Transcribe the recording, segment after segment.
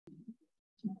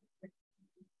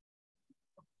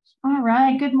All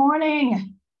right, good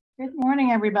morning. Good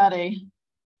morning, everybody.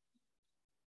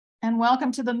 And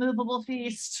welcome to the Movable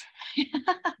Feast.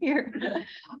 Here.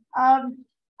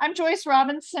 I'm Joyce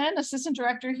Robinson, Assistant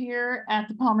Director here at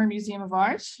the Palmer Museum of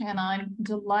Art, and I'm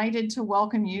delighted to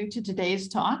welcome you to today's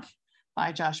talk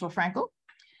by Joshua Frankel.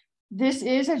 This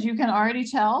is, as you can already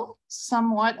tell,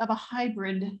 somewhat of a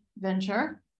hybrid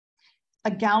venture, a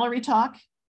gallery talk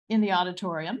in the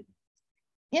auditorium,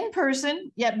 in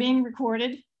person, yet being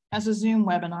recorded as a Zoom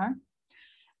webinar,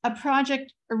 a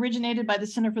project originated by the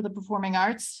Center for the Performing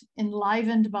Arts,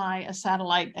 enlivened by a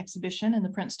satellite exhibition in the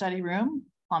print study room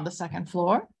on the second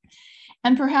floor,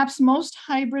 and perhaps most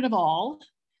hybrid of all,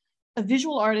 a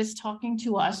visual artist talking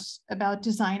to us about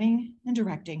designing and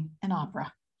directing an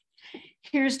opera.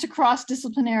 Here's to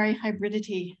cross-disciplinary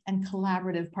hybridity and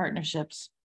collaborative partnerships.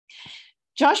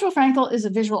 Joshua Frankel is a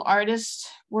visual artist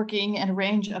working in a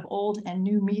range of old and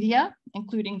new media,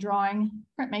 including drawing,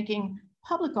 printmaking,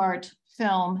 public art,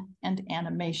 film, and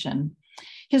animation.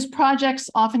 His projects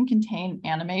often contain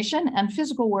animation and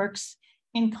physical works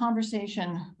in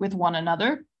conversation with one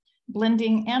another,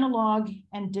 blending analog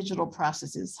and digital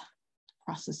processes.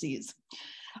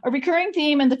 A recurring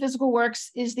theme in the physical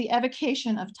works is the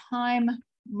evocation of time,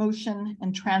 motion,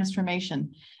 and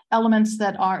transformation, elements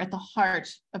that are at the heart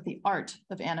of the art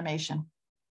of animation.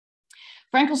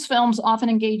 Frankel's films often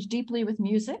engage deeply with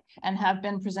music and have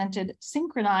been presented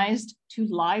synchronized to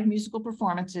live musical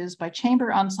performances by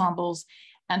chamber ensembles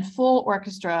and full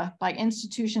orchestra by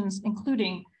institutions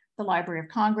including the Library of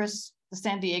Congress, the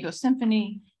San Diego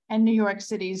Symphony, and New York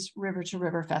City's River to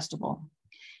River Festival.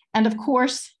 And of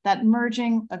course, that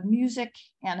merging of music,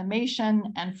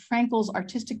 animation, and Frankel's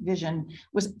artistic vision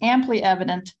was amply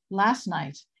evident last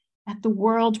night at the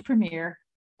world premiere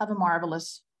of A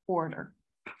Marvelous Order.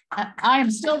 I am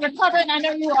still recovering, I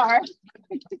know you are.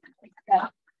 Yeah.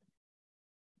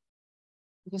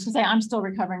 Just to say, I'm still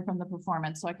recovering from the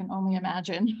performance, so I can only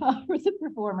imagine for the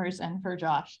performers and for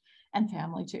Josh and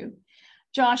family too.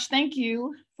 Josh, thank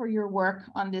you for your work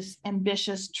on this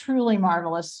ambitious, truly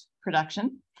marvelous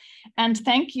production. And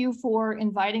thank you for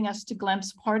inviting us to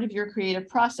glimpse part of your creative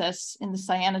process in the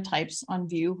cyanotypes on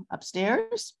view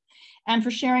upstairs, and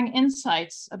for sharing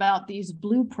insights about these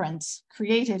blueprints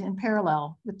created in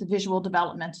parallel with the visual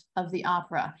development of the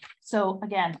opera. So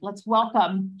again, let's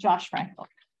welcome Josh Frankel.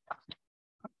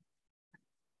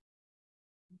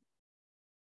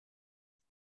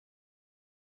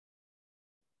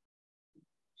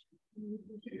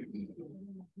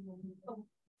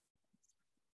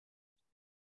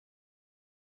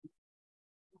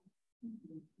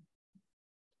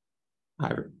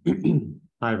 Hi,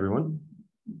 hi everyone.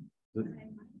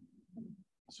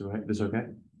 So this okay?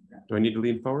 Do I need to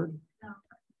lean forward?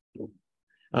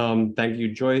 No. Thank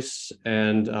you, Joyce,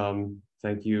 and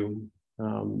thank you,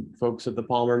 folks at the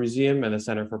Palmer Museum and the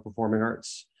Center for Performing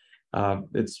Arts.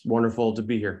 It's wonderful to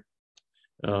be here,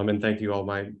 and thank you all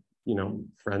my,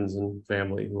 friends and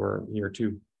family who are here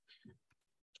too.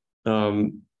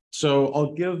 So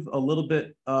I'll give a little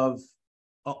bit of,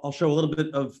 I'll show a little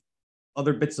bit of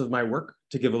other bits of my work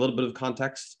to give a little bit of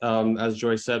context. As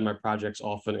Joyce said, my projects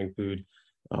often include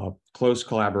close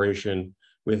collaboration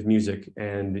with music,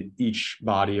 and each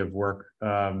body of work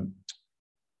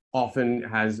often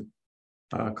has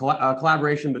a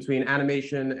collaboration between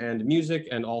animation and music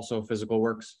and also physical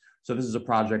works. So this is a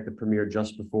project that premiered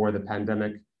just before the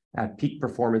pandemic at Peak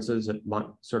Performances at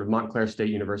Montclair State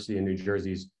University in New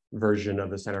Jersey's version of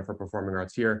the Center for Performing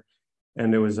Arts here.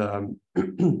 And there was a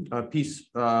piece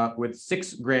with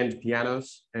 6 grand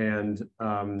pianos and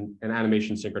an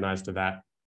animation synchronized to that.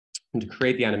 And to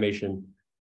create the animation,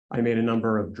 I made a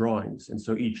number of drawings. And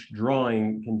so each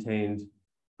drawing contained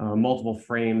multiple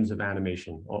frames of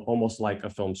animation, almost like a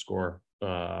film score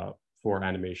for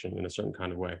animation in a certain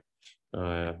kind of way,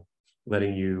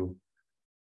 letting you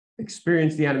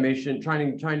experience the animation,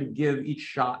 trying to give each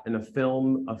shot in a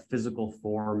film a physical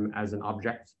form as an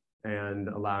object, and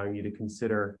allowing you to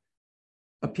consider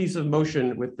a piece of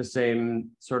motion with the same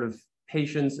sort of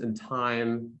patience and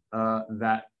time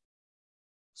that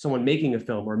someone making a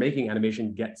film or making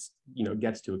animation gets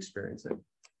to experience it.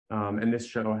 And this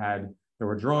show there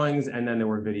were drawings and then there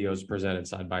were videos presented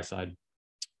side by side.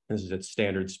 This is at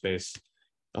Standard Space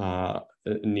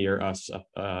near us.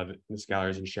 This gallery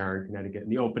is in Sharon, Connecticut. In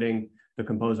the opening, the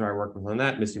composer I worked with on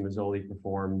that, Missy Mazzoli,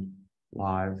 performed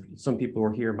live. Some people who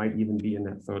are here might even be in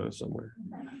that photo somewhere.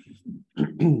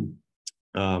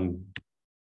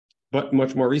 But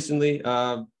much more recently,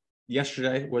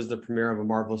 yesterday was the premiere of A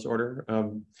Marvelous Order.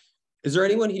 Is there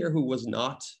anyone here who was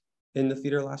not in the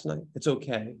theater last night? It's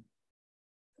okay.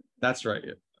 That's right.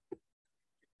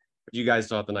 but you guys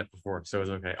saw it the night before, so it was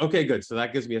okay. Okay, good. So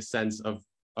that gives me a sense of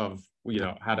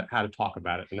how to talk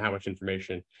about it and how much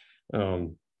information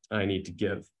I need to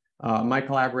give. My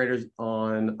collaborators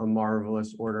on A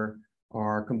Marvelous Order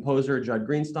are composer Judd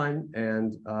Greenstein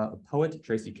and a poet,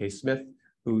 Tracy K. Smith,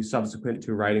 who subsequent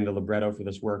to writing the libretto for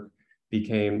this work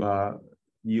became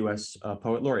U.S.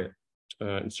 Poet Laureate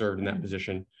and served in that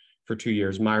position for 2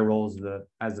 years. My role is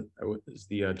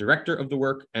the director of the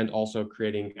work and also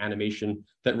creating animation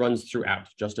that runs throughout.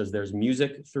 Just as there's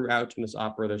music throughout in this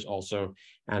opera, there's also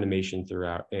animation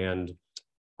throughout. And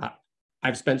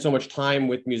I've spent so much time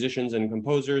with musicians and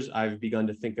composers, I've begun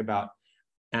to think about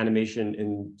animation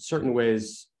in certain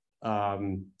ways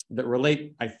that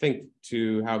relate, I think,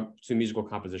 to musical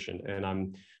composition. And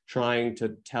I'm trying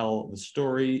to tell the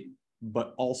story,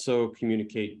 but also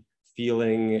communicate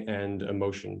feeling and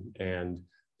emotion and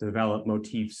develop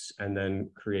motifs and then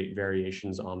create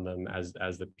variations on them as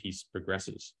the piece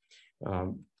progresses.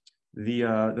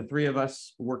 The three of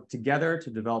us worked together to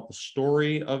develop the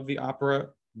story of the opera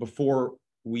before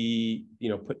we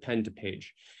put pen to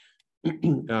page.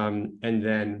 And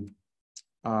then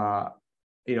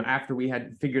after we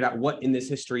had figured out what in this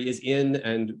history is in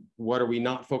and what are we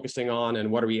not focusing on and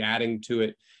what are we adding to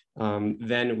it,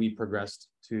 then we progressed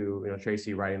to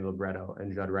Tracy writing the libretto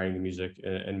and Judd writing the music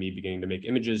and me beginning to make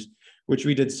images, which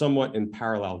we did somewhat in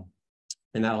parallel.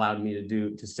 And that allowed me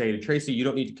to say to Tracy, you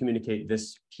don't need to communicate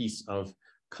this piece of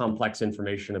complex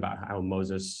information about how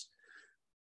Moses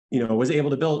was able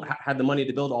to had the money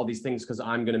to build all these things, because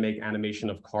I'm going to make animation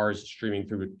of cars streaming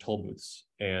through toll booths.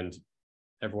 And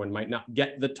everyone might not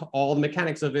get all the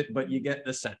mechanics of it, but you get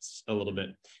the sense a little bit.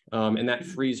 And that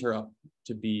frees her up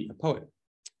to be a poet.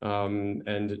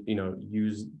 And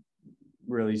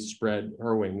really spread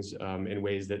her wings in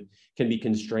ways that can be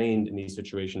constrained in these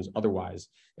situations otherwise.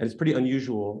 And it's pretty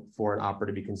unusual for an opera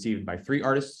to be conceived by 3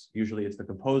 artists. Usually it's the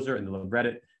composer and the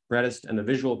librettist, and the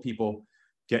visual people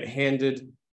get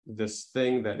handed this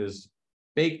thing that is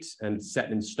baked and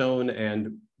set in stone,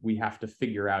 and we have to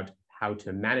figure out how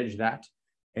to manage that.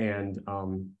 And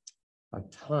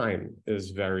time is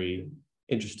very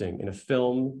interesting. In a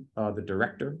film, the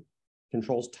director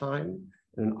controls time.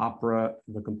 In an opera,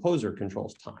 the composer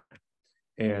controls time.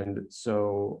 And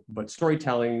so, but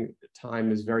storytelling,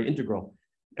 time is very integral.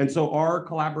 And so our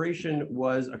collaboration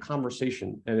was a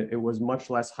conversation, and it was much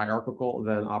less hierarchical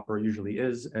than opera usually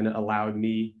is. And it allowed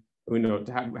me, to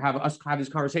have us have these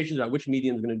conversations about which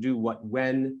medium is going to do what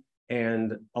when,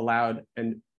 and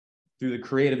through the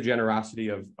creative generosity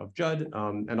of Judd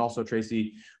and also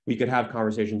Tracy, we could have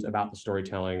conversations about the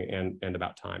storytelling and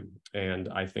about time. And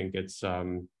I think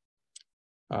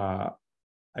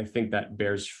I think that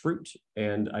bears fruit,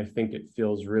 and I think it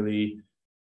feels really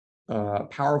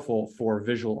powerful for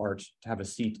visual art to have a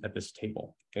seat at this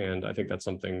table. And I think that's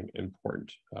something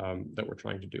important that we're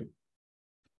trying to do.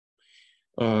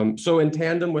 So in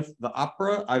tandem with the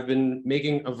opera, I've been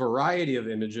making a variety of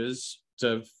images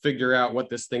to figure out what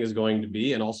this thing is going to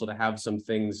be, and also to have some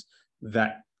things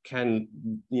that can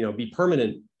be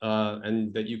permanent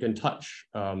and that you can touch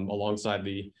alongside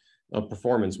the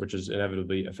performance, which is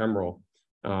inevitably ephemeral.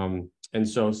 And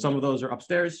so some of those are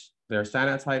upstairs. They're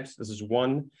cyanotypes. This is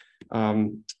one.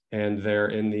 And they're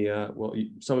in the,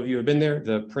 some of you have been there,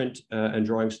 the print and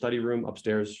drawing study room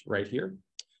upstairs right here.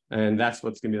 And that's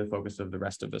what's going to be the focus of the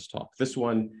rest of this talk. This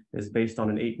one is based on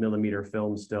an 8mm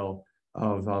film still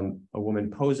of a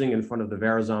woman posing in front of the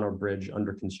Verrazano Bridge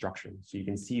under construction. So you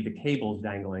can see the cables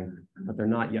dangling, but they're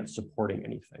not yet supporting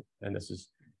anything. And this is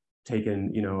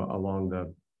taken, along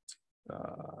the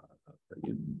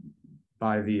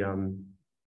by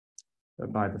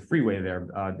the freeway there,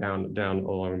 down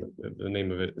along the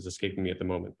name of it is escaping me at the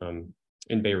moment,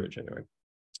 in Bay Ridge anyway.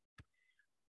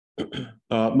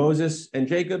 Moses and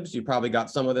Jacobs, you probably got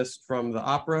some of this from the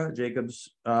opera, Jacobs,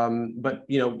 but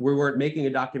we weren't making a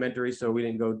documentary, so we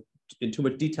didn't go in too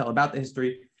much detail about the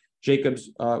history. Jacobs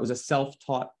was a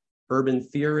self-taught urban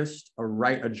theorist,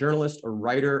 a journalist, a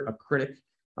writer, a critic,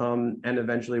 and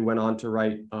eventually went on to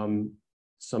write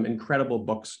some incredible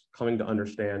books coming to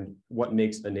understand what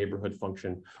makes a neighborhood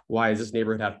function. Why does this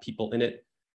neighborhood have people in it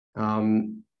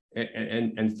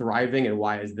and thriving, and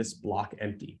why is this block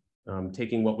empty?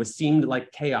 Taking what seemed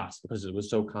like chaos because it was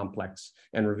so complex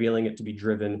and revealing it to be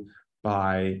driven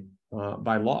by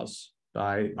laws,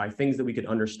 by things that we could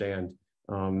understand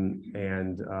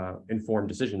and inform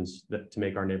decisions to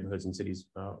make our neighborhoods and cities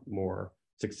more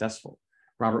successful.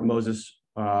 Robert Moses,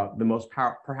 perhaps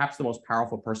the most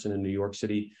powerful person in New York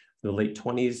City from the late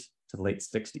 20s to the late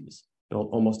 60s. Built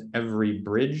almost every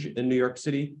bridge in New York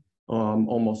City,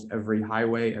 almost every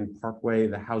highway and parkway,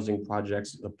 the housing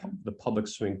projects, the public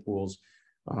swimming pools,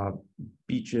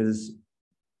 beaches,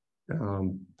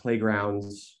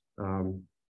 playgrounds,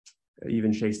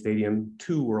 even Shea Stadium,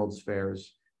 2 World's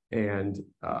Fairs, and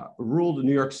ruled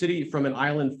New York City from an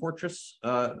island fortress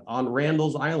on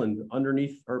Randall's Island,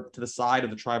 underneath or to the side of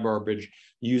the Tri-Borough Bridge,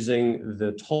 using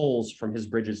the tolls from his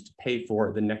bridges to pay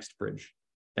for the next bridge,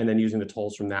 and then using the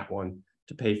tolls from that one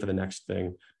to pay for the next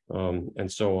thing,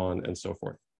 and so on and so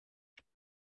forth.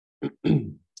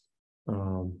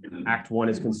 Act 1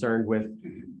 is concerned with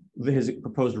his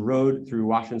proposed road through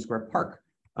Washington Square Park,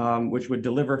 which would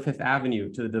deliver Fifth Avenue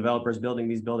to the developers building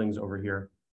these buildings over here.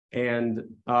 And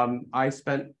I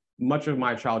spent much of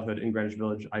my childhood in Greenwich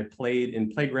Village. I played in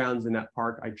playgrounds in that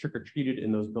park. I trick-or-treated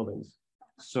in those buildings.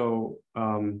 So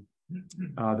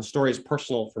the story is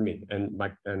personal for me, and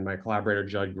my collaborator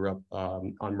Judd grew up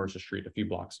on Mercer Street, a few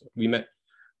blocks. We met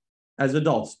as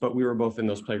adults, but we were both in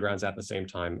those playgrounds at the same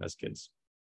time as kids.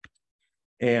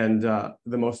 And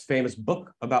the most famous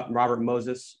book about Robert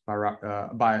Moses,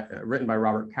 written by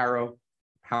Robert Caro,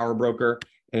 Power Broker.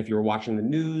 And if you were watching the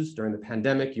news during the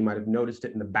pandemic, you might have noticed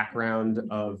it in the background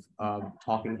of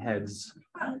talking heads,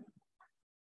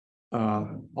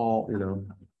 all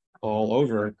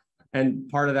over. And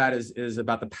part of that is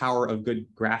about the power of good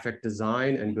graphic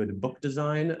design and good book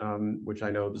design, which I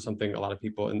know is something a lot of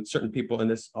people and certain people in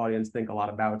this audience think a lot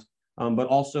about, but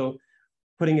also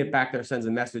putting it back there sends a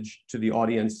message to the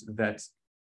audience that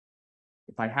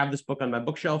if I have this book on my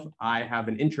bookshelf, I have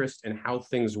an interest in how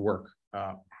things work,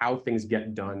 how things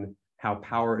get done, how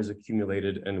power is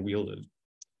accumulated and wielded.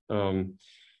 And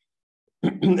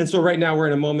so right now we're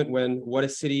in a moment when what a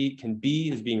city can be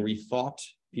is being rethought.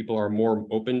 People are more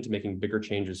open to making bigger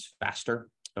changes faster.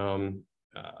 And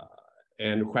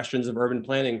questions of urban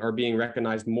planning are being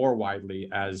recognized more widely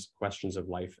as questions of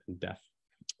life and death.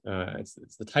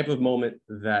 It's the type of moment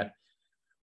that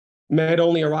might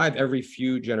only arrive every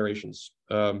few generations.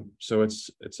 So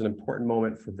it's an important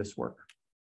moment for this work.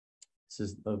 This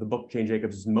is the book Jane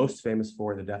Jacobs is most famous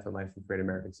for, The Death and Life of Great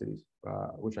American Cities,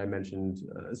 which I mentioned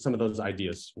some of those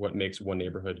ideas, what makes one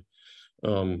neighborhood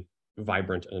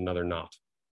vibrant and another not.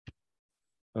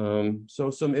 So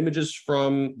some images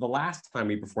from the last time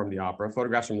we performed the opera.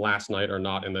 Photographs from last night are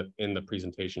not in the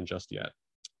presentation just yet,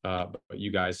 but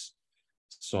you guys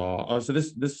saw. So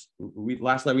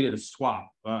last night we did a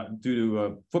swap due to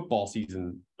a football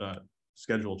season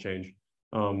schedule change.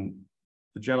 The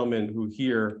gentleman who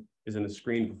here is in the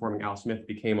screen performing Al Smith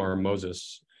became our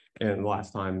Moses, and the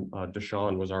last time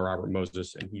Deshaun was our Robert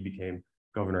Moses, and he became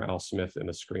Governor Al Smith in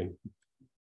the screen.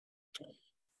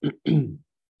 Here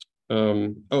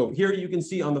you can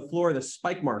see on the floor the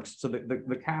spike marks. So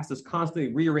the cast is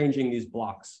constantly rearranging these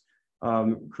blocks,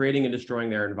 creating and destroying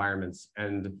their environments.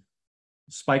 And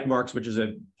spike marks, which is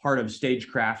a part of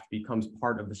stagecraft, becomes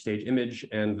part of the stage image,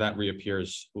 and that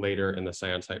reappears later in the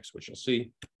cyanotypes, which you'll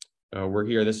see. We're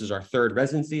here. This is our 3rd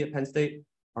residency at Penn State.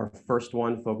 Our first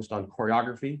one focused on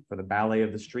choreography for the Ballet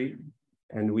of the Street.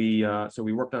 And so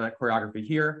we worked on that choreography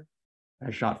here. I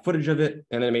shot footage of it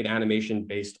and then made animation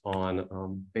based on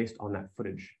that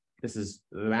footage.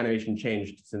 The animation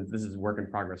changed since this is work in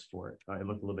progress for it. It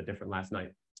looked a little bit different last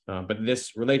night. But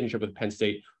this relationship with Penn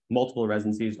State, multiple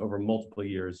residencies over multiple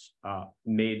years,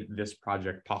 made this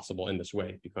project possible in this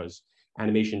way, because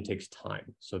animation takes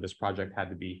time. So this project had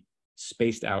to be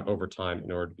spaced out over time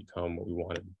in order to become what we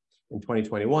wanted. In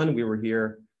 2021, we were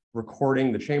here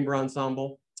recording the chamber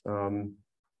ensemble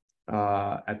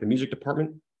at the music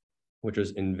department, which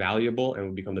was invaluable and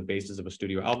would become the basis of a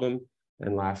studio album.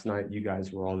 And last night, you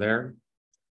guys were all there.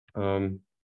 So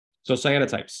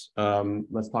cyanotypes,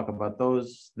 let's talk about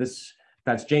those.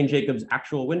 That's Jane Jacobs'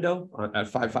 actual window at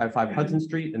 555 Hudson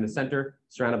Street in the center,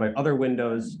 surrounded by other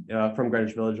windows from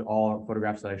Greenwich Village, all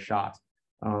photographs that I shot.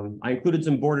 I included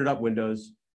some boarded up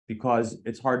windows because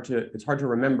it's hard to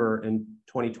remember in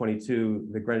 2022,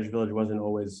 the Greenwich Village wasn't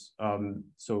always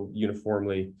so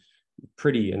uniformly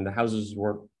pretty, and the houses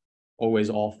weren't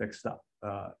always all fixed up.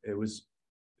 It was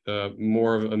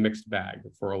more of a mixed bag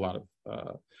for a lot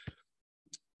of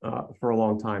for a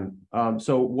long time.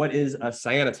 So what is a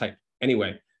cyanotype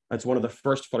anyway? That's one of the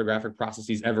first photographic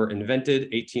processes ever invented,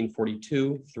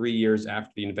 1842, 3 years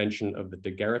after the invention of the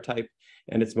daguerreotype.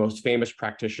 And its most famous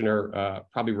practitioner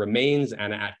probably remains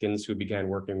Anna Atkins, who began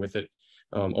working with it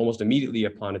almost immediately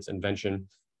upon its invention,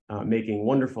 making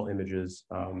wonderful images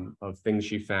of things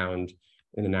she found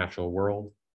in the natural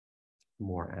world.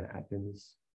 More Anna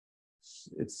Atkins.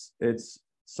 It's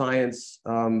science,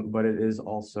 but it is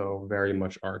also very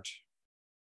much art.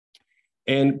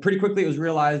 And pretty quickly it was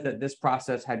realized that this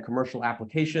process had commercial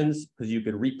applications because you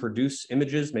could reproduce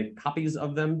images, make copies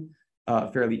of them.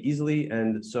 fairly easily.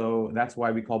 And so that's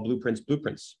why we call blueprints,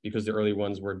 because the early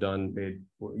ones were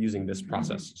using this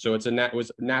process. So it's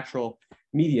was a natural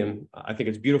medium. I think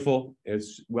it's beautiful.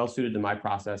 It's well suited to my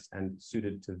process and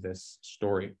suited to this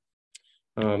story.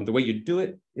 The way you do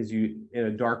it is in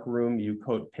a dark room, you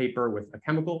coat paper with a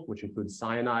chemical, which includes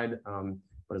cyanide.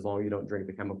 But as long as you don't drink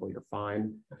the chemical, you're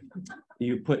fine.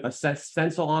 You put a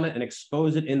stencil on it and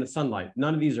expose it in the sunlight.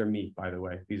 None of these are me, by the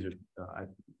way. These are, I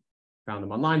found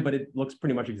them online, but it looks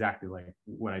pretty much exactly like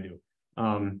what I do.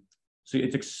 So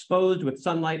it's exposed with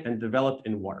sunlight and developed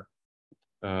in water,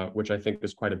 which I think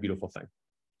is quite a beautiful thing.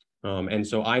 And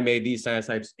so I made these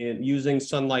cyanotypes using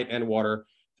sunlight and water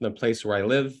from the place where I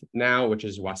live now, which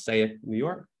is Wassaic, New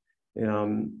York,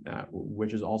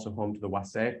 which is also home to the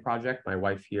Wassaic Project. My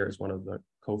wife here is one of the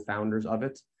co-founders of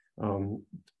it.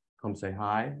 Come say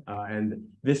hi. And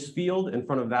this field in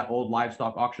front of that old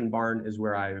livestock auction barn is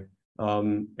where I've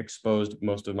exposed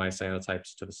most of my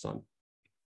cyanotypes to the sun.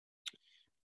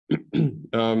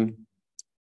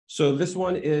 So this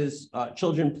one is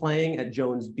children playing at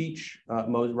Jones Beach,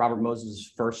 Robert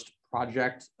Moses' first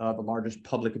project, the largest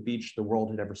public beach the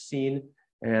world had ever seen.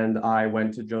 And I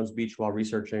went to Jones Beach while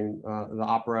researching the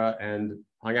opera and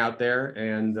hung out there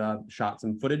and shot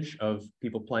some footage of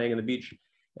people playing in the beach.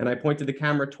 And I pointed the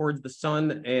camera towards the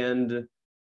sun and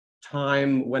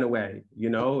time went away. You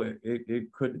know,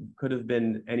 it could have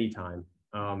been any time.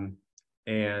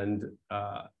 And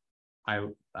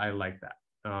I like that,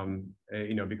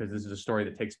 you know, because this is a story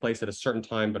that takes place at a certain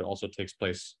time, but it also takes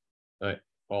place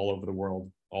all over the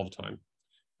world all the time.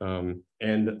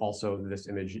 And also this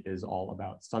image is all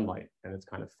about sunlight, and it's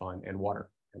kind of fun, and water,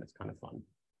 and it's kind of fun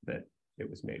that it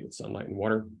was made with sunlight and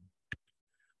water.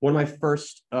 One of my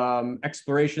first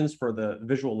explorations for the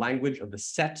visual language of the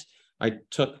set, I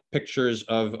took pictures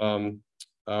of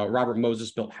Robert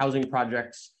Moses built housing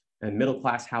projects and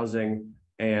middle-class housing,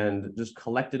 and just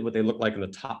collected what they look like in the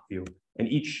top view. And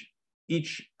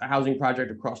each housing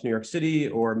project across New York City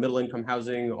or middle-income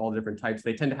housing, all different types,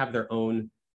 they tend to have their own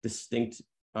distinct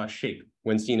shape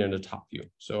when seen in a top view.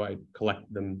 So I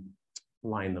collect them,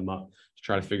 line them up to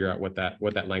try to figure out what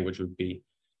that language would be.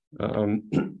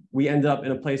 We end up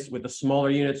in a place with the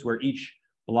smaller units where each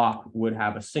block would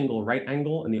have a single right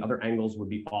angle and the other angles would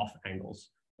be off angles.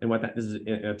 And what that is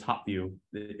in a top view,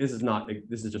 this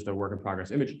is just a work in progress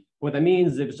image. What that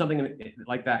means is if something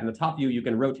like that in the top view, you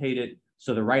can rotate it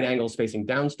so the right angle is facing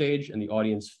downstage and the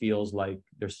audience feels like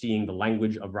they're seeing the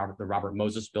language of the Robert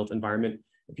Moses built environment.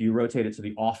 If you rotate it so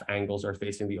the off angles are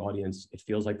facing the audience, it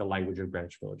feels like the language of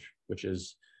Greenwich Village, which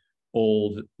is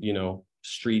old, you know,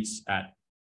 streets at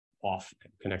off,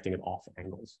 connecting at off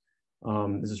angles.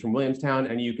 This is from Williamstown,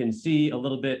 and you can see a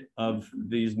little bit of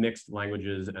these mixed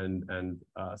languages and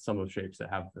some of shapes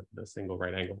that have the single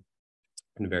right angle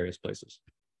in various places.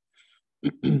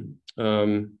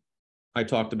 I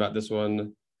talked about this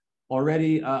one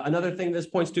already. Another thing this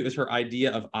points to is her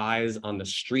idea of eyes on the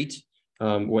street.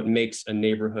 What makes a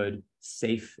neighborhood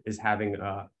safe is having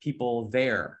people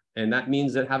there. And that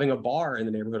means that having a bar in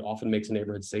the neighborhood often makes a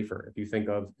neighborhood safer. If you think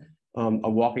of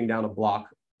walking down a block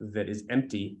that is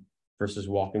empty versus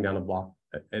walking down a block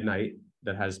at night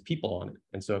that has people on it.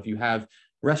 And so if you have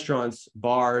restaurants,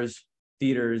 bars,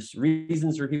 theaters,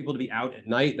 reasons for people to be out at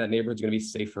night, that neighborhood's gonna be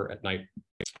safer at night.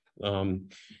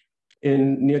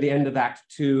 Near the end of Act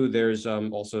 2, there's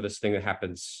also this thing that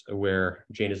happens where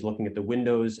Jane is looking at the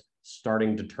windows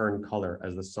starting to turn color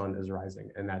as the sun is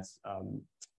rising. And that's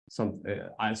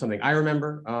something I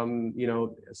remember, you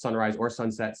know, sunrise or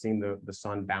sunset, seeing the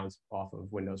sun bounce off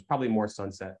of windows, probably more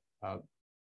sunset,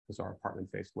 because our apartment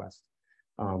faced west.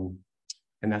 And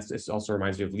it also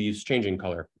reminds me of leaves changing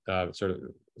color, sort of,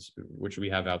 which we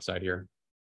have outside here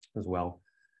as well.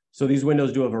 So these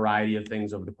windows do a variety of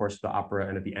things over the course of the opera,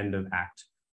 and at the end of Act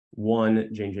 1,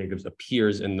 Jane Jacobs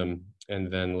appears in them, and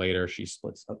then later she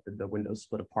splits up, the windows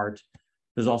split apart.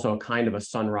 There's also a kind of a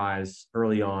sunrise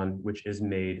early on, which is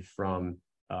made from,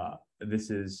 this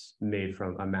is made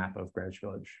from a map of Greenwich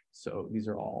Village. So these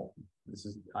are all,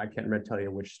 I can't tell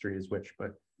you which street is which,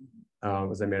 but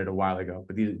as I made it a while ago,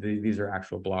 but these are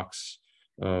actual blocks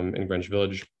in Greenwich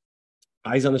Village.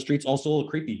 Eyes on the street's also a little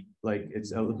creepy. Like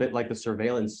it's a bit like the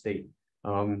surveillance state.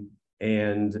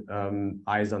 And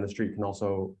eyes on the street can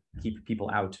also keep people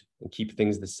out and keep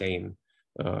things the same,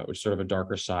 which is sort of a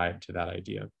darker side to that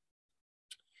idea.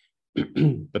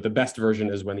 But the best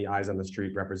version is when the eyes on the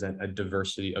street represent a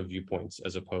diversity of viewpoints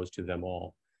as opposed to them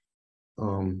all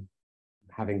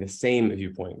having the same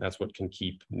viewpoint. That's what can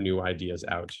keep new ideas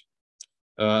out.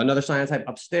 Another cyanotype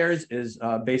upstairs is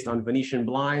based on Venetian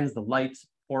blinds, the light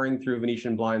pouring through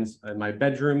Venetian blinds in my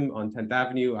bedroom on 10th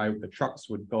Avenue. The trucks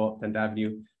would go up 10th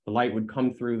Avenue the light would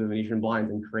come through the Venetian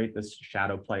blinds and create this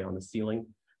shadow play on the ceiling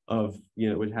of,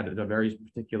 it had a very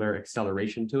particular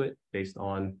acceleration to it based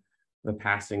on the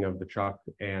passing of the truck.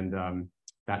 And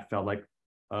that felt like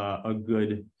a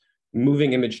good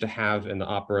moving image to have in the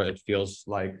opera. It feels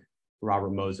like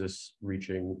Robert Moses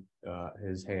reaching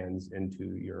his hands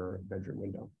into your bedroom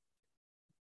window.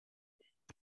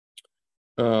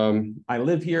 I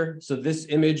live here. So this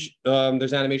image,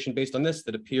 there's animation based on this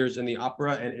that appears in the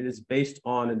opera, and it is based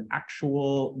on an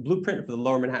actual blueprint for the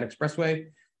Lower Manhattan Expressway,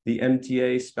 the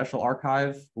MTA Special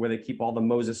Archive, where they keep all the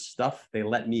Moses stuff. They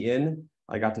let me in.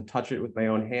 I got to touch it with my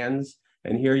own hands.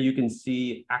 And here you can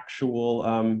see actual,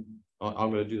 I'm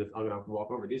going to do this, I'm going to have to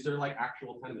walk over. These are like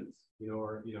actual tenements, these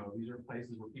are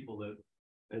places where people live.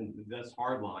 And this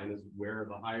hard line is where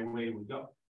the highway would go.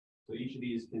 So each of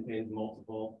these contains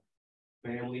multiple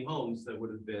family homes that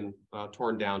would have been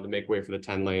torn down to make way for the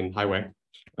 10-lane highway.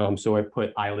 So I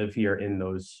put "I live here" in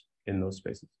those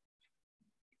spaces.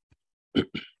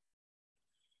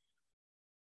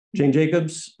 Jane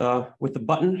Jacobs with the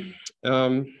button,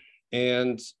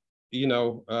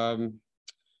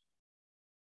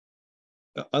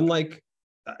 unlike,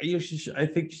 I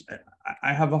think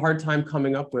I have a hard time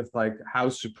coming up with like how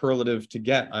superlative to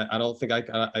get. I don't think I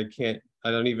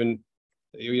don't even,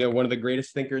 one of the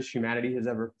greatest thinkers humanity has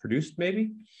ever produced,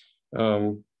 maybe.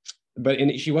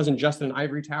 But she wasn't just in an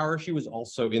ivory tower. She was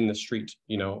also in the street.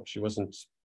 She wasn't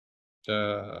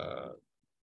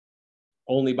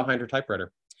only behind her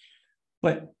typewriter.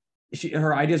 But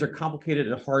her ideas are complicated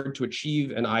and hard to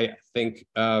achieve. And I think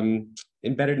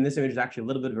embedded in this image is actually a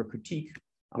little bit of a critique.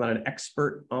 I'm not an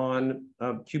expert on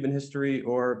Cuban history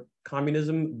or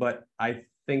communism, but I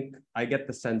think I get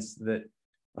the sense that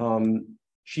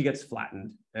she gets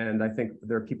flattened. And I think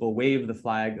there are people wave the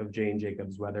flag of Jane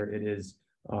Jacobs, whether it is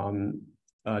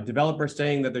a developer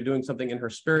saying that they're doing something in her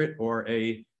spirit, or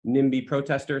a NIMBY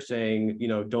protester saying,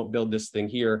 don't build this thing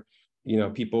here.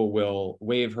 People will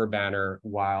wave her banner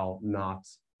while not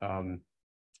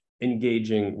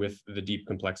engaging with the deep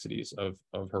complexities of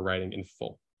her writing in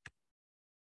full.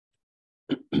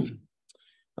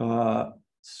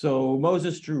 So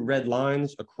Moses drew red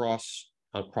lines across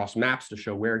maps to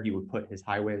show where he would put his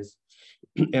highways.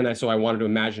 And so I wanted to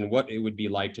imagine what it would be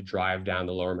like to drive down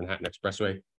the Lower Manhattan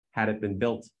Expressway had it been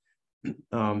built.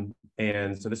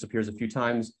 And so this appears a few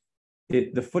times.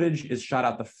 The footage is shot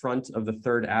out the front of the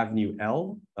 3rd Avenue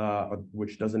L,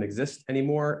 which doesn't exist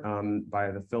anymore,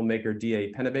 by the filmmaker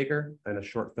D.A. Pennebaker in a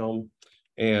short film.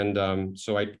 And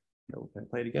so can I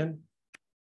play it again?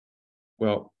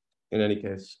 Well, in any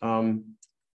case,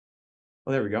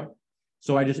 there we go.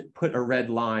 So I just put a red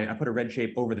line, I put a red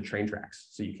shape over the train tracks,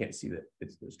 so you can't see that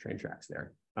there's train tracks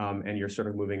there. And you're sort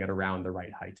of moving it around the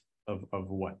right height of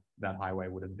what that highway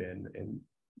would have been in,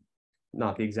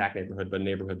 not the exact neighborhood, but a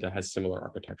neighborhood that has similar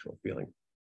architectural feeling.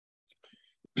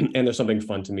 And there's something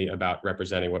fun to me about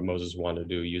representing what Moses wanted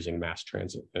to do using mass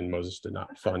transit, and Moses did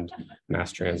not fund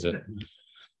mass transit.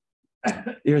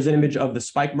 Here's an image of the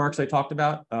spike marks I talked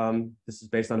about. This is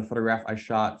based on a photograph I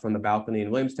shot from the balcony in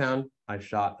Williamstown. I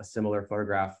shot a similar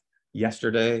photograph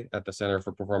yesterday at the Center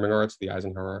for Performing Arts, the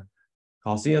Eisenhower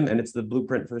Coliseum, and it's the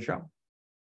blueprint for the show.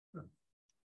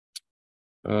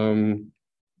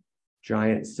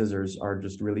 Giant scissors are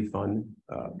just really fun.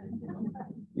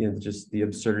 Just the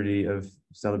absurdity of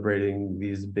celebrating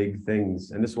these big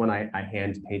things. And this one I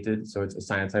hand painted, so it's a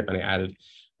cyanotype, and I added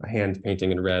a hand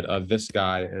painting in red of this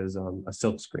guy as a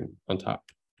silk screen on top.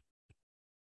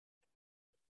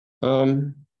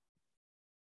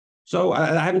 So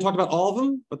I haven't talked about all of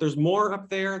them, but there's more up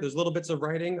there. There's little bits of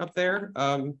writing up there,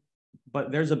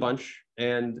 but there's a bunch.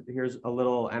 And here's a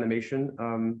little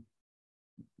animation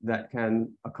that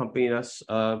can accompany us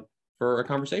for a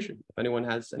conversation, if anyone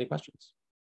has any questions.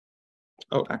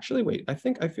 Oh, actually, wait, I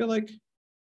feel like,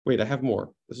 wait, I have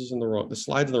more. This is in the wrong, the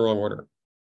slide's in the wrong order.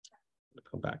 I'll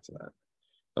come back to that.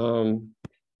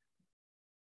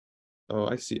 Oh,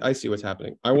 I see what's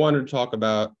happening. I wanted to talked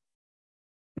about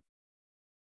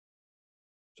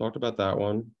that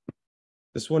one.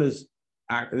 This one is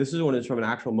from an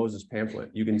actual Moses pamphlet.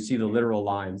 You can see the literal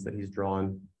lines that he's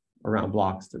drawn around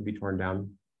blocks to be torn down.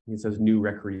 He says new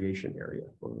recreation area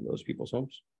for those people's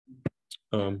homes.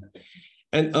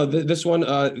 This one,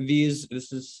 this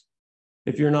is,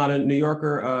 if you're not a New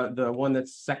Yorker, the one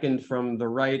that's second from the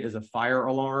right is a fire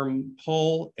alarm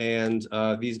pole. And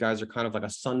these guys are kind of like a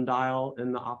sundial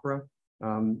in the opera,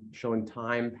 showing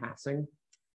time passing.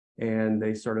 And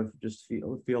they sort of just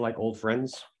feel like old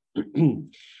friends.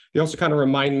 They also kind of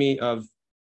remind me of,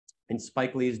 in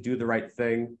Spike Lee's Do the Right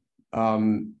Thing.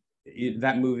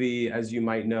 That movie, as you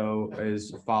might know,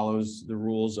 follows the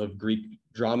rules of Greek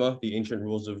drama, the ancient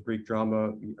rules of Greek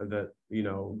drama that, you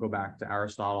know, go back to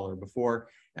Aristotle or before.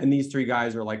 And these three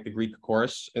guys are like the Greek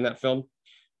chorus in that film,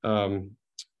 you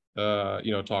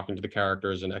know, talking to the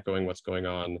characters and echoing what's going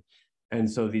on. And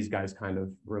so these guys kind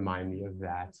of remind me of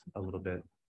that a little bit.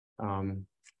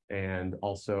 And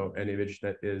also an image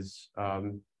that is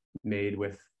made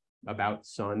with about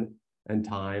sun and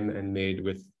time and made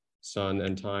with sun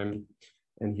and time.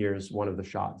 And here's one of the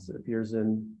shots that appears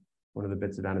in one of the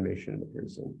bits of animation that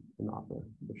appears in an opera,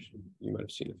 which you might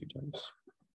have seen a few times.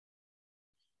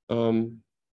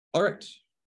 All right,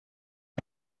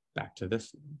 back to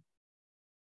this.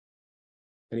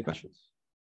 Any questions?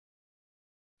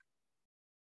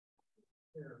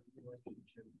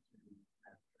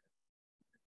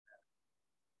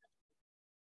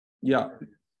 Yeah,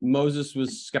 Moses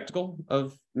was skeptical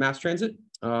of mass transit.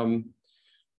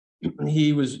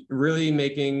 He was really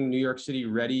making New York City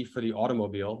ready for the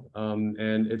automobile.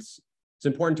 And it's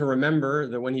important to remember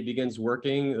that when he begins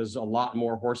working, there's a lot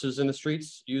more horses in the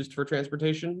streets used for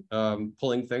transportation,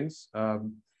 pulling things.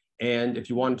 And if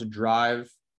you wanted to drive,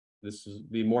 this is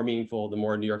the more meaningful, the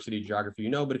more New York City geography you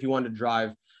know, but if you wanted to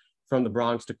drive from the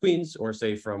Bronx to Queens, or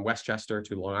say from Westchester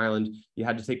to Long Island, you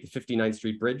had to take the 59th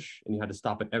Street Bridge and you had to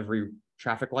stop at every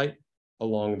traffic light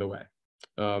along the way.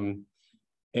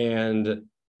 And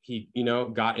he, you know,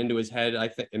 got into his head, I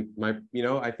think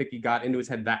he got into his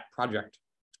head that project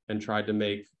and tried to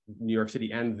make New York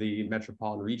City and the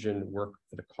metropolitan region work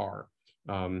for the car.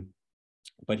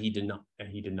 But he did not,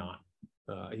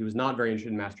 he was not very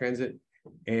interested in mass transit.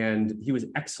 And he was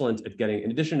excellent at getting, in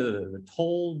addition to the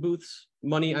toll booths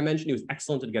money I mentioned, he was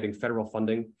excellent at getting federal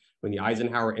funding. When the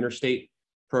Eisenhower Interstate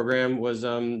program was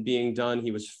being done, he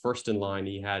was first in line.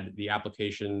 He had the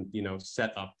application, you know,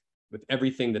 set up with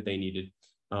everything that they needed.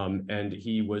 And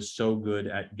he was so good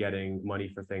at getting money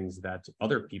for things that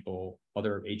other people,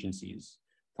 other agencies,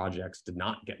 projects did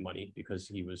not get money because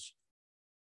he was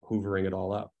hoovering it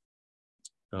all up.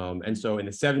 And so in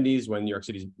the 70s, when New York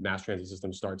City's mass transit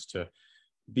system starts to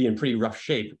be in pretty rough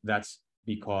shape, that's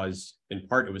because in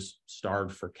part it was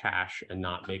starved for cash and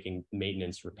not making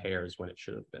maintenance repairs when it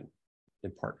should have been,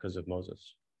 in part because of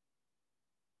Moses.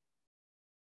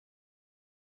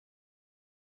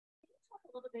 Talk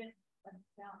a little bit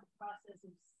about the process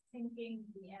of syncing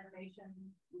the animation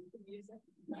with the music,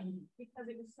 because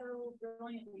it was so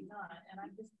brilliantly done. And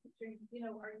I'm just picturing, you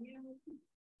know, are you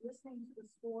listening to the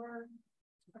score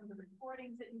from the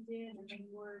recordings that you did, and then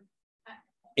you were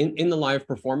in the live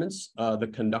performance, the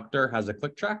conductor has a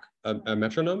click track, a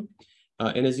metronome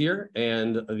in his ear,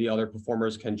 and the other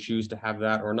performers can choose to have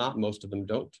that or not. Most of them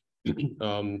don't.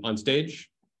 On stage,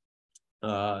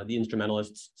 the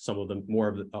instrumentalists, some of them more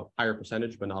of a higher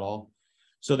percentage, but not all.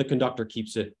 So the conductor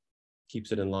keeps it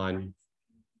in line.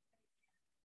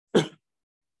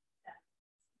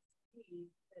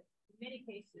 in many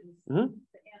cases, the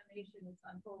animation is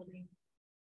unfolding.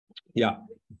 Yeah.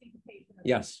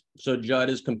 Yes. So Judd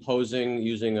is composing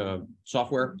using a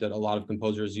software that a lot of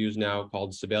composers use now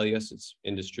called Sibelius. It's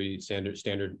industry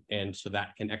standard, and so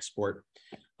that can export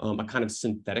a kind of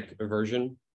synthetic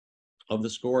version of the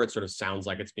score. It sort of sounds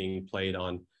like it's being played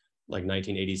on like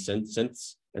 1980s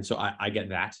synths, and so I get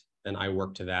that, and I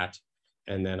work to that,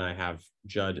 and then I have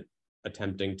Judd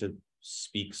attempting to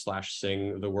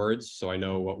speak/sing the words, so I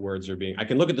know what words are being. I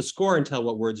can look at the score and tell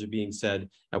what words are being said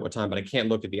at what time, but I can't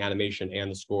look at the animation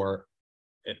and the score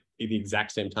at the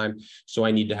exact same time. So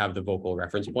I need to have the vocal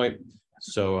reference point.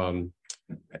 So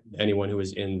anyone who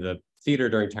was in the theater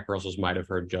during tech rehearsals might have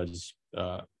heard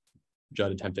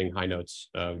Judd attempting high notes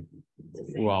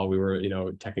while we were, you know,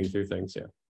 teching through things. Yeah.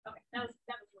 Okay, that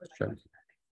was sure.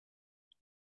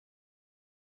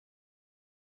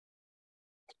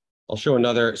 I'll show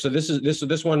another. So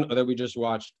this one that we just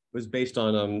watched was based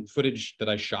on footage that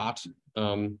I shot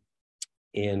on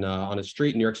a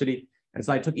street in New York City. And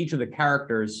so I took each of the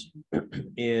characters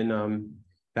in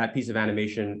that piece of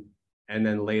animation, and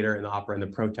then later in the opera, in the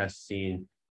protest scene,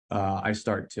 I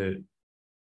start to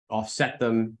offset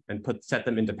them and set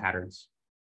them into patterns.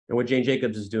 And what Jane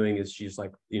Jacobs is doing is she's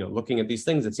like, you know, looking at these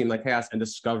things that seem like chaos and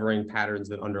discovering patterns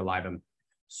that underlie them.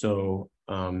 So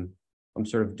I'm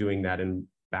sort of doing that in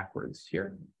backwards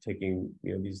here, taking,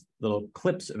 you know, these little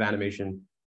clips of animation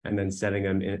and then setting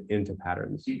them into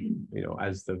patterns, you know,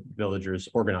 as the villagers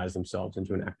organize themselves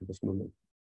into an activist movement.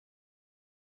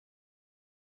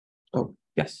 Oh,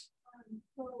 yes.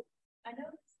 So I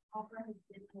know this opera has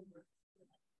been over.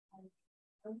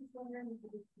 I was just wondering if you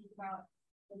could speak about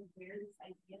where this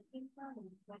idea came from and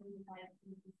when you had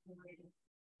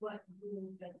what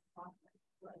really the process,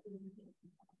 what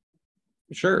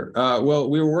Sure. Well,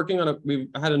 we were working on we've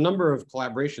had a number of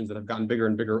collaborations that have gotten bigger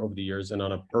and bigger over the years. And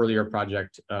on an earlier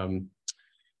project,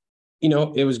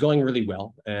 it was going really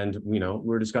well. And, we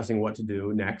were discussing what to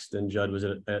do next. And Judd was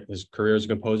at his career as a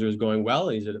composer was going well.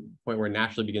 And he's at a point where he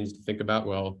naturally begins to think about,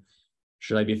 well,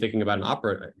 should I be thinking about an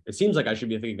opera? It seems like I should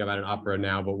be thinking about an opera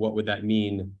now, but what would that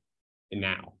mean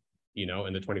now,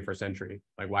 in the 21st century?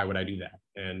 Like, why would I do that?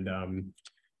 And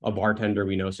a bartender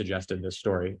we know suggested this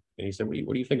story. And he said,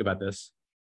 what do you think about this?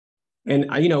 And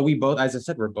we both, as I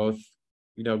said, we're both,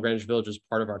 Greenwich Village is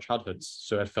part of our childhoods.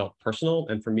 So it felt personal.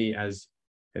 And for me as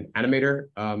an animator,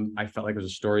 I felt like it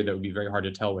was a story that would be very hard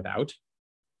to tell without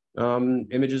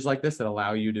images like this that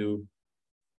allow you to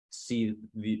see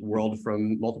the world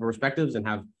from multiple perspectives and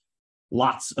have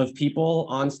lots of people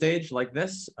on stage like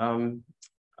this.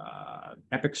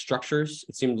 Epic structures.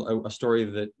 It seemed a story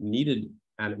that needed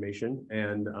animation.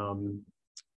 And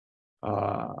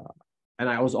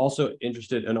I was also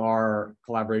interested in our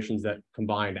collaborations that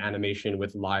combined animation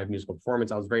with live musical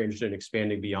performance. I was very interested in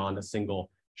expanding beyond a single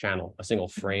channel, a single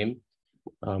frame.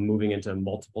 Moving into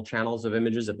multiple channels of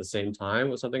images at the same time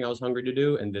was something I was hungry to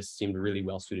do. And this seemed really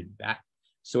well suited to that.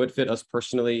 So it fit us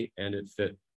personally and it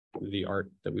fit the art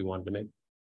that we wanted to make.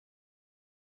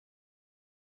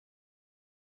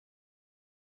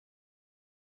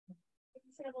 Can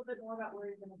you say a little bit more about where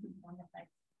you're going to perform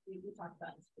next? We talked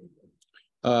about this briefly.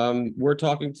 We're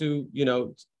talking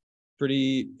to,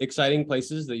 pretty exciting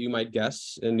places that you might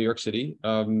guess in New York City.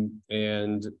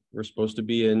 And we're supposed to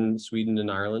be in Sweden and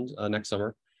Ireland next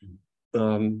summer.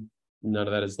 None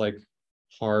of that is like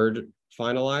hard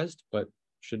finalized, but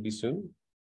should be soon.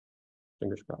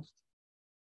 Fingers crossed.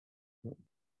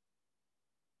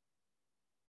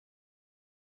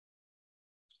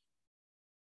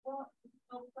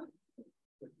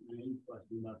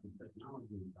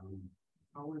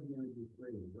 How are they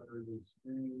created? What are they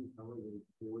streaming? How are they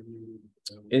coordinated?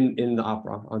 In the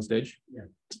opera on stage?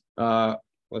 Yeah.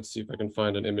 Let's see if I can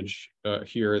find an image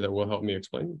here that will help me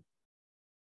explain.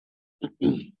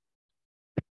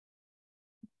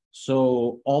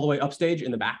 So all the way upstage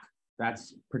in the back,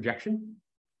 that's projection.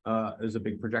 There's a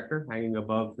big projector hanging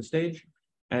above the stage.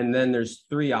 And then there's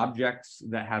 3 objects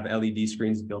that have LED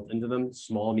screens built into them,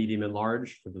 small, medium, and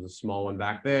large. So there's a small one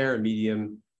back there, a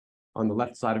medium on the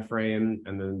left side of frame,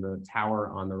 and then the tower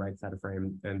on the right side of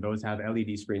frame. And those have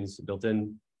LED screens built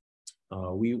in.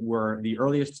 The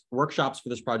earliest workshops for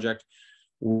this project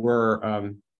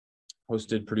were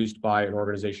produced by an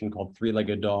organization called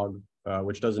Three-Legged Dog,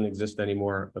 which doesn't exist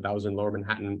anymore, but that was in Lower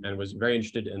Manhattan and was very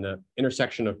interested in the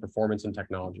intersection of performance and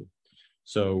technology.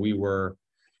 So we were,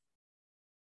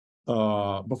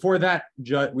 before that,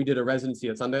 we did a residency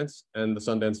at Sundance, and the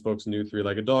Sundance folks knew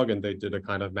Three-Legged Dog, and they did a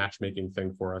kind of matchmaking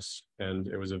thing for us. And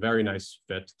it was a very nice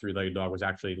fit. Three-Legged Dog was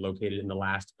actually located in the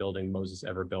last building Moses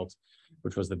ever built,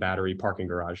 which was the Battery parking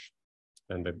garage.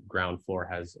 And the ground floor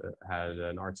had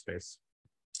an art space,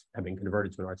 had been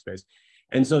converted to an art space.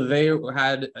 And so they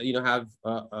had, have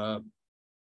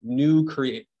new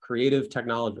creative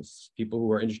technologists, people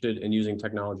who are interested in using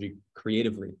technology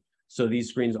creatively. So these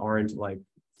screens aren't like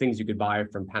things you could buy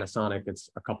from Panasonic. It's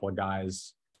a couple of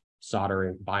guys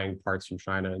buying parts from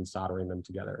China and soldering them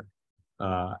together,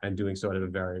 and doing so at a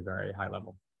very, very high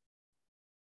level.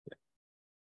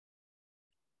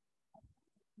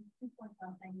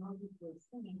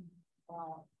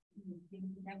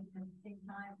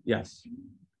 Yes.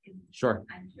 Sure.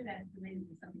 I'm sure that's related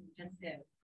to something you just did.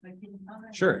 But can you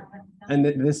comment? Sure. And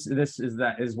this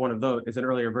is one of those. It's an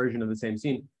earlier version of the same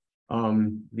scene.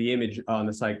 The image on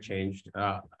the site changed,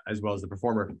 as well as the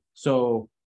performer. So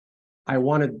I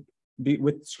wanted,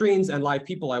 with screens and live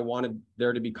people, I wanted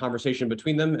there to be conversation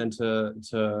between them and to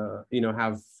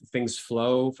have things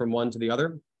flow from one to the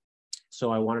other.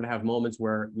 So I wanted to have moments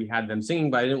where we had them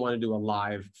singing, but I didn't want to do a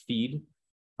live feed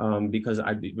because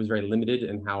it was very limited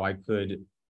in how I could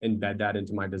embed that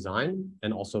into my design.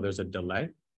 And also there's a delay,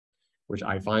 which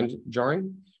I find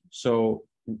jarring. So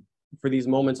for these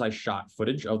moments, I shot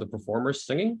footage of the performers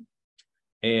singing,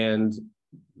 and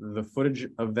the footage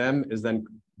of them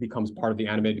becomes part of the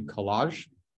animated collage.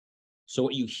 So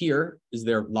what you hear is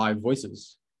their live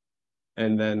voices,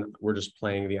 and then we're just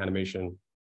playing the animation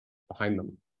behind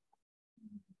them.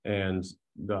 And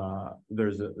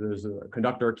there's a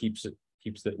conductor keeps it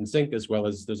in sync, as well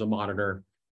as there's a monitor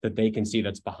that they can see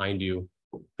that's behind you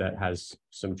that has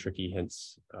some tricky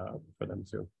hints for them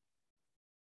too.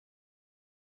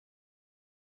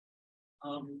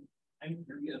 I'm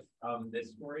curious,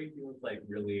 this story feels like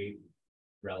really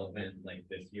relevant like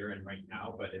this year and right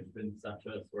now, but it's been such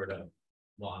a sort of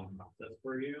long process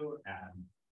for you, and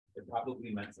it's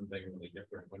probably meant something really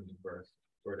different when you first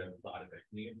sort of thought of it.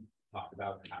 Can you talk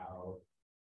about how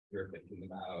you're thinking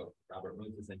about Robert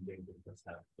Moses and James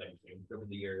have like changed over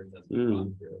the years as we've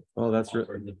gone through Oh, that's all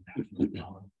sorts of national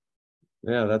drama?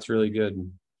 Yeah, that's really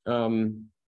good.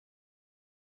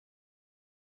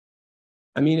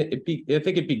 I mean, I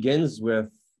think it begins with,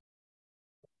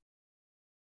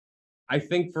 I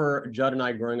think for Judd and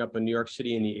I growing up in New York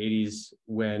City in the 80s,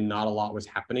 when not a lot was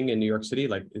happening in New York City,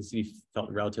 like the city felt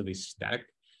relatively static,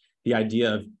 the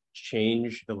idea of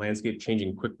change, the landscape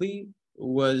changing quickly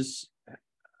was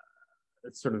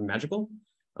sort of magical.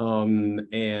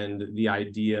 And the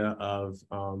idea of,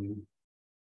 of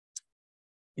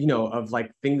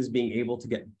like things being able to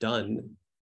get done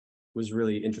was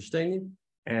really interesting.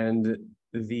 And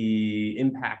the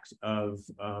impact of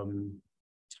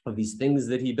these things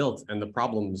that he built and the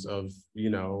problems of,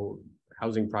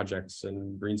 housing projects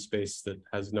and green space that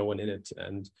has no one in it,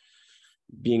 and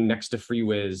being next to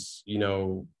freeways,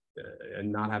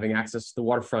 and not having access to the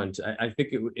waterfront. I think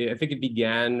it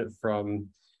began from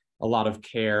a lot of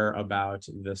care about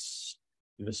the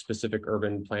specific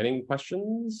urban planning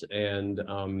questions, and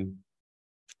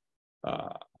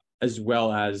as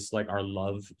well as like our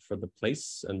love for the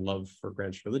place and love for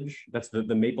Greenwich Village. That's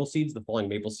the maple seeds. The falling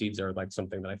maple seeds are like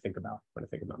something that I think about when I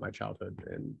think about my childhood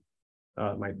and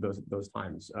those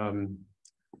times.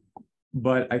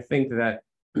 But I think that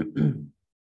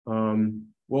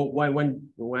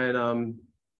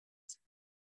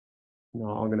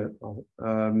well,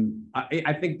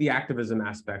 I think the activism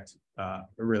aspect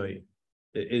really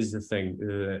is the thing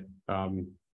that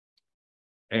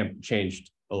changed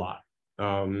a lot.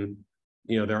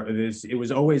 It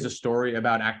was always a story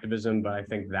about activism, but I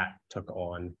think that took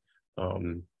on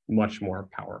much more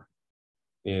power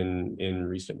in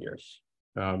recent years.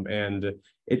 And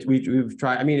we've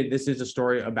tried, I mean, this is a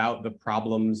story about the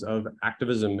problems of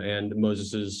activism, and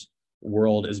Moses's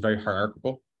world is very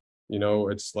hierarchical.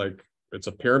 It's like, it's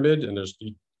a pyramid, and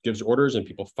he gives orders and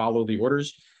people follow the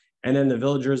orders. And then the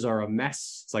villagers are a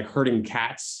mess. It's like herding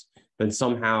cats. Then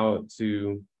somehow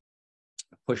to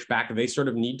push back, they sort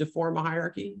of need to form a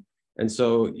hierarchy. And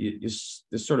so you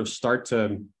sort of start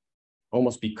to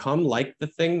almost become like the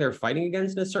thing they're fighting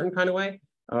against in a certain kind of way.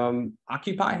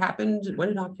 Occupy happened. When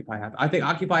did Occupy happen? I think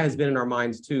Occupy has been in our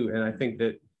minds too. And I think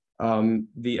that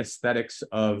the aesthetics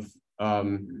of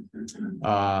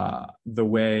the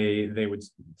way they would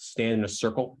stand in a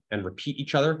circle and repeat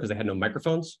each other because they had no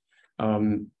microphones.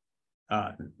 That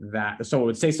someone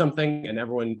would say something and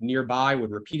everyone nearby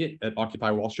would repeat it at Occupy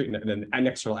Wall Street, and then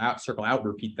next circle out,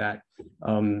 repeat that.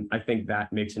 I think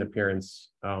that makes an appearance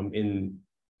in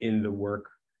the work,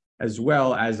 as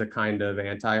well as a kind of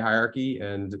anti-hierarchy.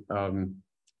 And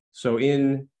so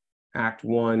in Act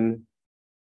 1,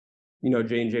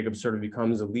 Jane Jacobs sort of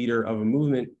becomes a leader of a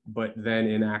movement, but then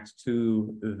in Act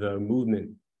 2, the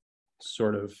movement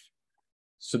sort of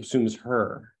subsumes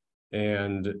her.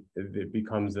 And it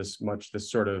becomes this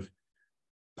sort of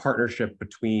partnership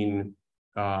between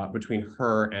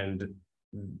her and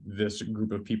this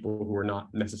group of people who are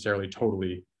not necessarily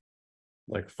totally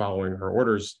like following her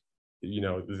orders.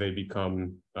 They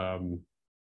become an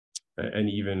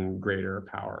even greater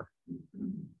power.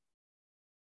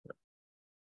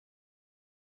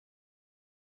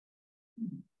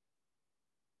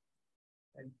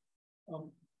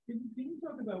 Can you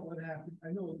talk about what happened? I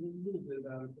know a little bit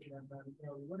about it, but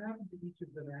what happened to each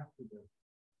of them after this?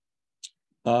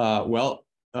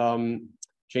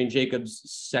 Jane Jacobs'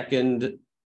 second,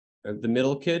 the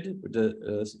middle kid,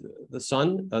 the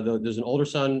son, there's an older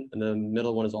son, and the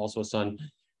middle one is also a son,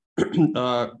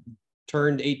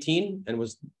 turned 18 and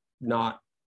was not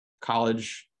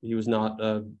college. He was not,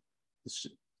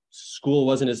 school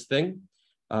wasn't his thing.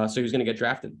 So he was going to get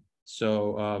drafted.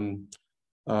 So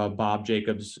Bob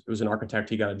Jacobs was an architect.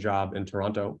 He got a job in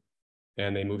Toronto,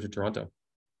 and they moved to Toronto.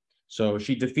 So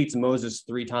she defeats Moses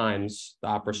 3 times. The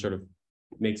opera sort of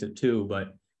makes it 2,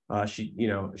 but she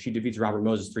defeats Robert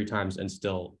Moses 3 times, and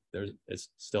still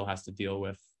has to deal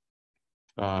with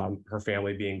her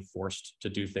family being forced to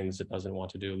do things it doesn't want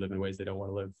to do, live in ways they don't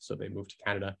want to live. So they move to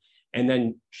Canada, and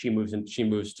then she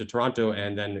moves to Toronto,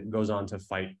 and then goes on to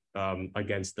fight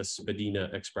against the Spadina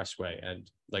Expressway, and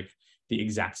like the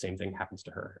exact same thing happens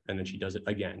to her, and then she does it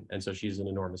again, and so she's an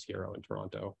enormous hero in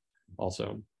Toronto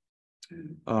also.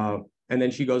 And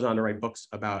then she goes on to write books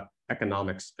about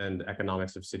economics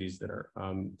of cities that are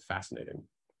fascinating.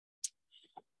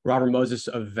 Robert Moses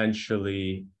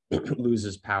eventually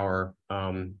loses power.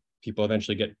 People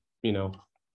eventually get,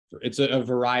 it's a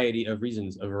variety of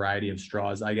reasons, a variety of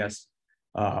straws, I guess.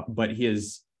 But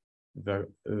it's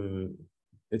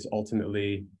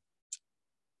ultimately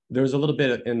there's a little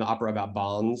bit in the opera about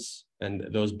bonds, and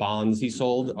those bonds he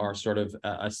sold are sort of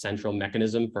a central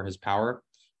mechanism for his power.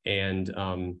 And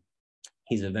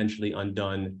he's eventually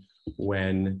undone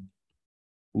when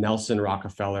Nelson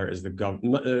Rockefeller is the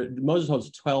governor. Moses holds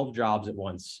 12 jobs at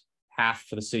once, half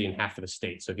for the city and half for the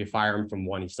state. So if you fire him from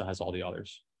one, he still has all the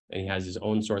others. And he has his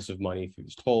own source of money through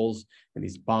these tolls and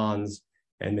these bonds.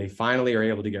 And they finally are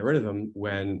able to get rid of him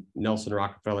when Nelson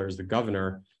Rockefeller is the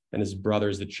governor and his brother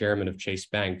is the chairman of Chase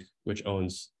Bank, which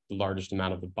owns the largest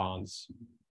amount of the bonds.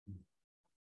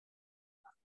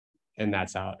 And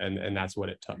that's how, and that's what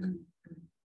it took.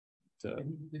 So,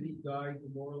 Did he die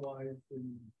demoralized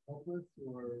and helpless,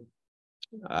 or?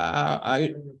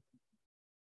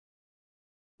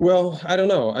 Well, I don't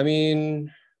know. I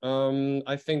mean,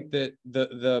 I think that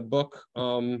the book,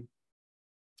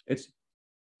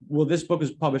 this book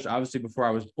was published obviously before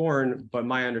I was born, but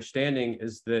my understanding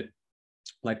is that,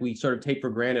 like, we sort of take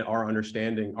for granted our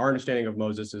understanding of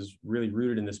Moses is really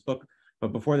rooted in this book.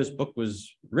 But before this book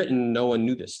was written, no one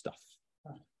knew this stuff.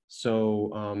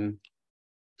 So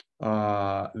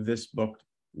this book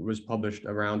was published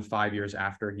around 5 years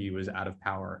after he was out of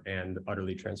power and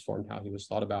utterly transformed how he was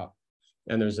thought about.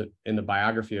 And in the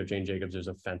biography of Jane Jacobs, there's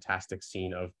a fantastic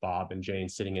scene of Bob and Jane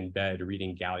sitting in bed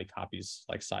reading galley copies,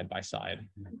 like side by side,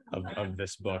 of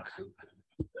this book.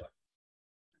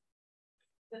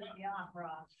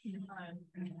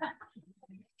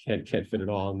 Can't fit it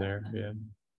all in there. Yeah.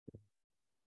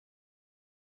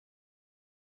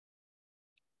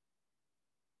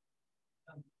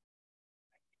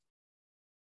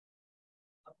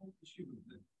 Issue with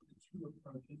the two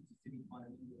approaches to city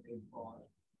planning that they've brought,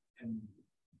 and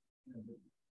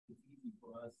it's easy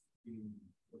for us to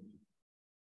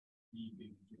be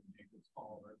big Jacobs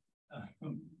follower,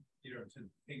 to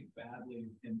think badly,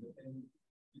 and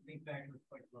you think back to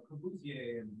like Le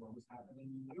Corbusier and what was happening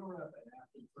in Europe and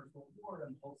after the First World War,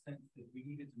 and the whole sense that we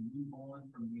needed to move on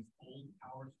from these old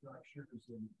power structures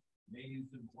and ways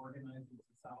of organizing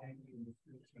society, and this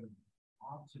sort of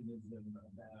optimism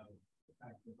about the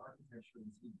fact that architecture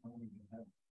and city planning have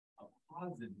a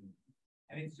positive,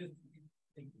 and it's just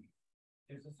thinking.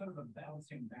 There's a sort of a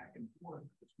bouncing back and forth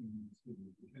between these two,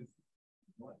 because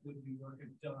what would New York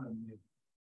have done if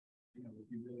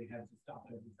you really had to stop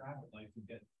at every traffic light to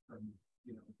get from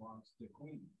Bronx to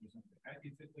Queens or something?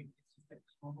 It's just like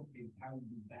complicated how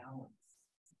you balance,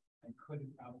 and could it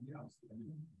probably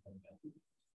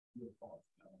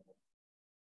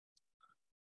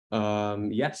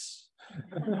Yes.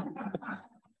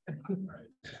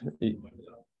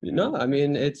 No, I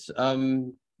mean, it's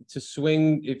to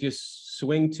swing, if you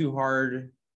swing too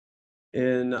hard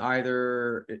in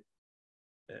either,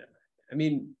 I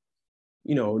mean,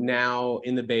 now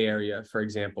in the Bay Area, for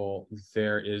example,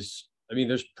 there's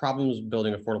problems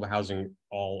building affordable housing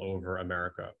all over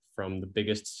America, from the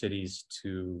biggest cities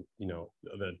to,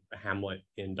 the hamlet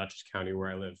in Dutchess County where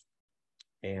I live.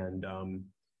 And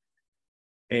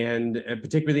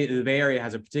particularly the Bay Area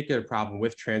has a particular problem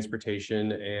with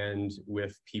transportation and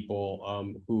with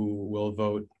people who will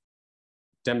vote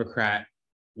Democrat,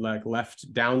 like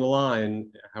left down the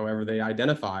line, however they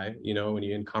identify, when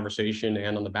you're in conversation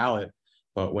and on the ballot.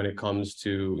 But when it comes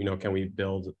to, can we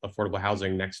build affordable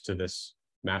housing next to this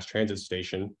mass transit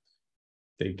station,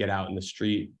 they get out in the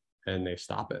street and they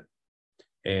stop it.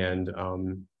 And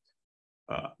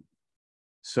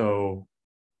so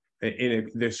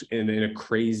in a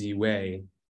crazy way,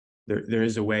 there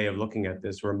is a way of looking at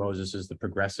this where Moses is the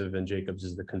progressive and Jacobs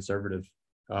is the conservative.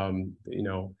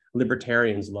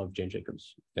 Libertarians love Jane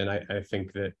Jacobs, and I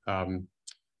think that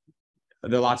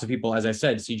there are lots of people, as I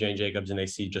said, see Jane Jacobs and they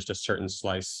see just a certain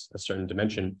slice, a certain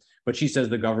dimension. But she says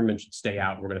the government should stay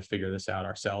out. We're going to figure this out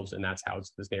ourselves, and that's how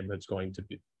this neighborhood's going to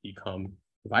become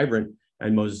vibrant.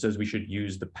 And Moses says we should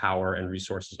use the power and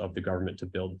resources of the government to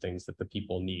build things that the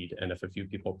people need. And if a few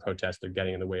people protest, they're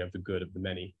getting in the way of the good of the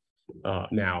many.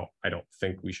 Now, I don't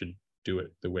think we should do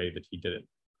it the way that he did it.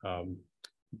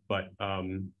 But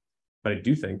I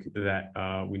do think that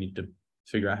we need to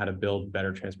figure out how to build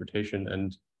better transportation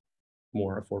and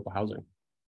more affordable housing.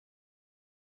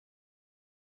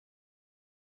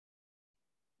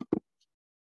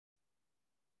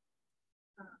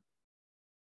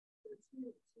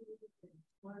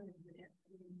 One is that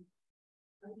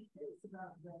I'm curious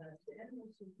about the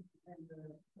animation and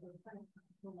the kind of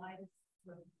politest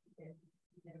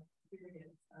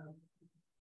experience of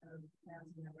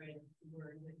passing that right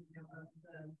word,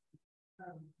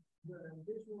 of the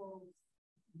visuals,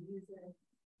 music,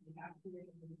 the acting,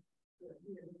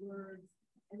 the words.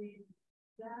 I mean,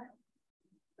 that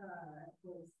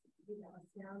was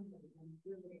astounding and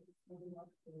really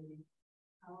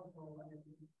powerful and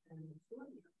extraordinary. So,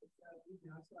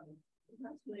 so I'm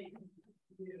fascinated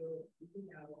to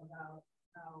about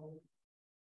how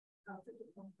such a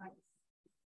complex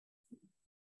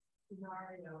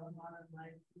scenario in modern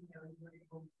life, you're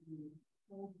able to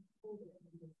hold it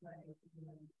in this way,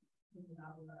 in the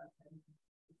opera, and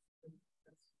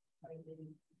that's quite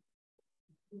amazing.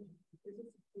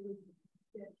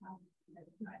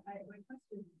 My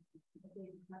question, I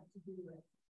think, has to do with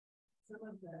some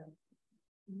of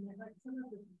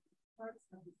the parts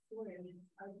of the story. I mean,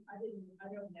 I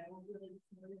don't know really the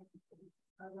story of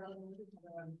although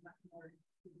I'm much more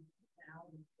now.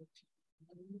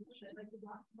 Like the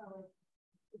Rockefeller,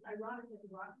 it's ironic that the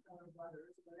Rockefeller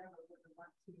brothers, or whatever, would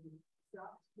want to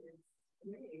stop his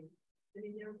wave. I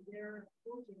mean, their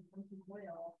fortune comes from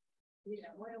oil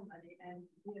money, and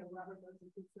Robert Moses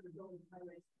is sort of building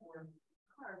highways for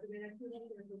cars. I mean, I feel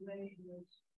like there's a way in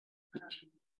which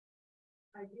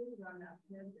ideas around that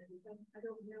and I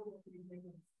don't know what the thing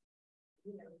is,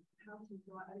 how she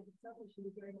brought. I mean, something she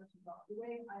was very much involved. The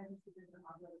way I understood it in the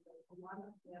opera was a lot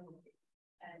of family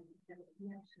and the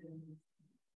connections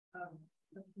of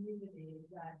a community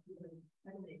that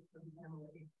emanates from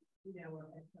family, or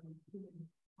from human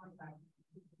contact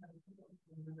with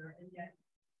another, and yet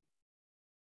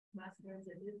mass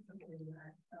transit is something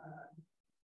that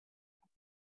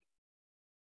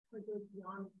goes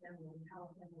beyond family and how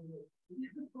family is.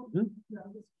 So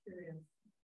I'm just curious.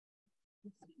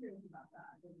 About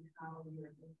that and how you're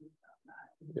thinking about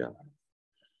that.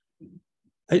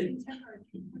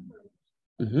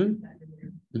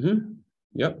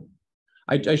 Yep.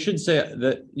 I should say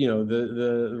that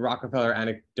the Rockefeller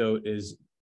anecdote is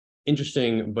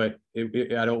interesting, but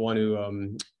I don't want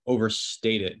to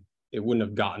overstate it. It wouldn't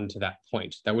have gotten to that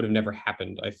point. That would have never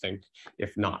happened, I think,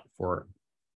 if not for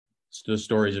the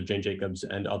stories of Jane Jacobs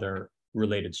and other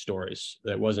related stories.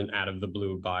 That wasn't out of the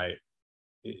blue by.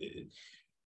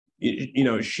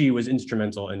 She was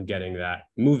instrumental in getting that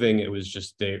moving. It's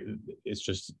just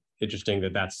interesting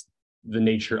that that's the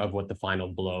nature of what the final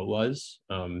blow was.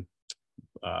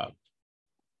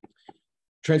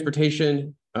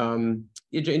 Transportation.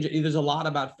 There's a lot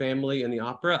about family in the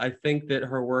opera. I think that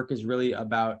her work is really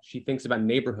she thinks about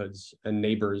neighborhoods and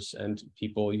neighbors and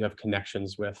people you have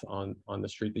connections with on the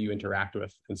street that you interact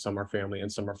with, and some are family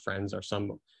and some are friends, or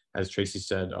some, as Tracy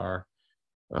said, are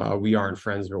we aren't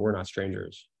friends, but we're not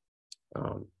strangers.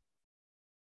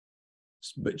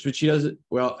 But she does it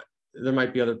well. There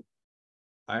might be other.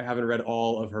 I haven't read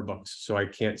all of her books, so I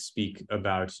can't speak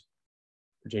about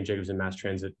Jane Jacobs and mass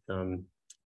transit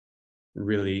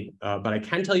really. But I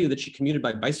can tell you that she commuted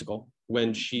by bicycle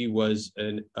when she was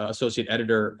an associate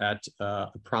editor at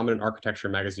a prominent architecture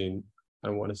magazine. I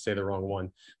don't want to say the wrong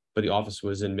one, but the office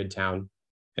was in Midtown,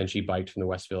 and she biked from the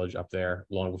West Village up there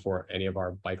long before any of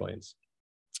our bike lanes.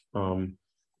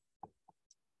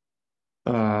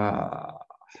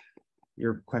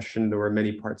 Your question, there were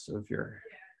many parts of your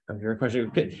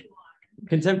question.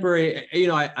 Contemporary,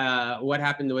 what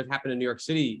happened in New York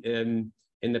City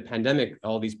in the pandemic,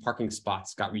 all these parking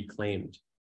spots got reclaimed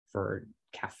for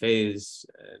cafes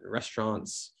and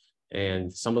restaurants,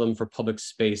 and some of them for public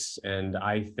space. And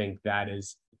I think that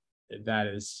is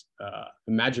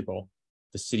magical,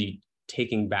 the city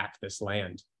taking back this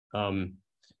land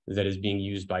that is being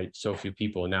used by so few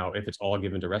people. Now, if it's all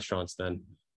given to restaurants, then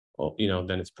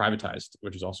then it's privatized,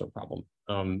 which is also a problem.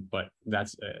 But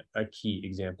that's a key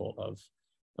example of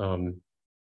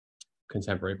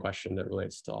contemporary question that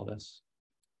relates to all this.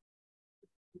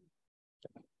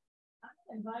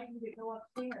 I invite you to go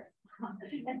upstairs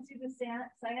and see the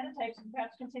cyanotypes and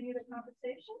perhaps continue the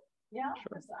conversation. Yeah,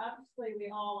 sure. So obviously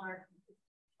we all are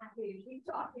happy to keep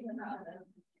talking about it.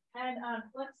 And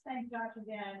let's thank Josh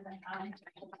again.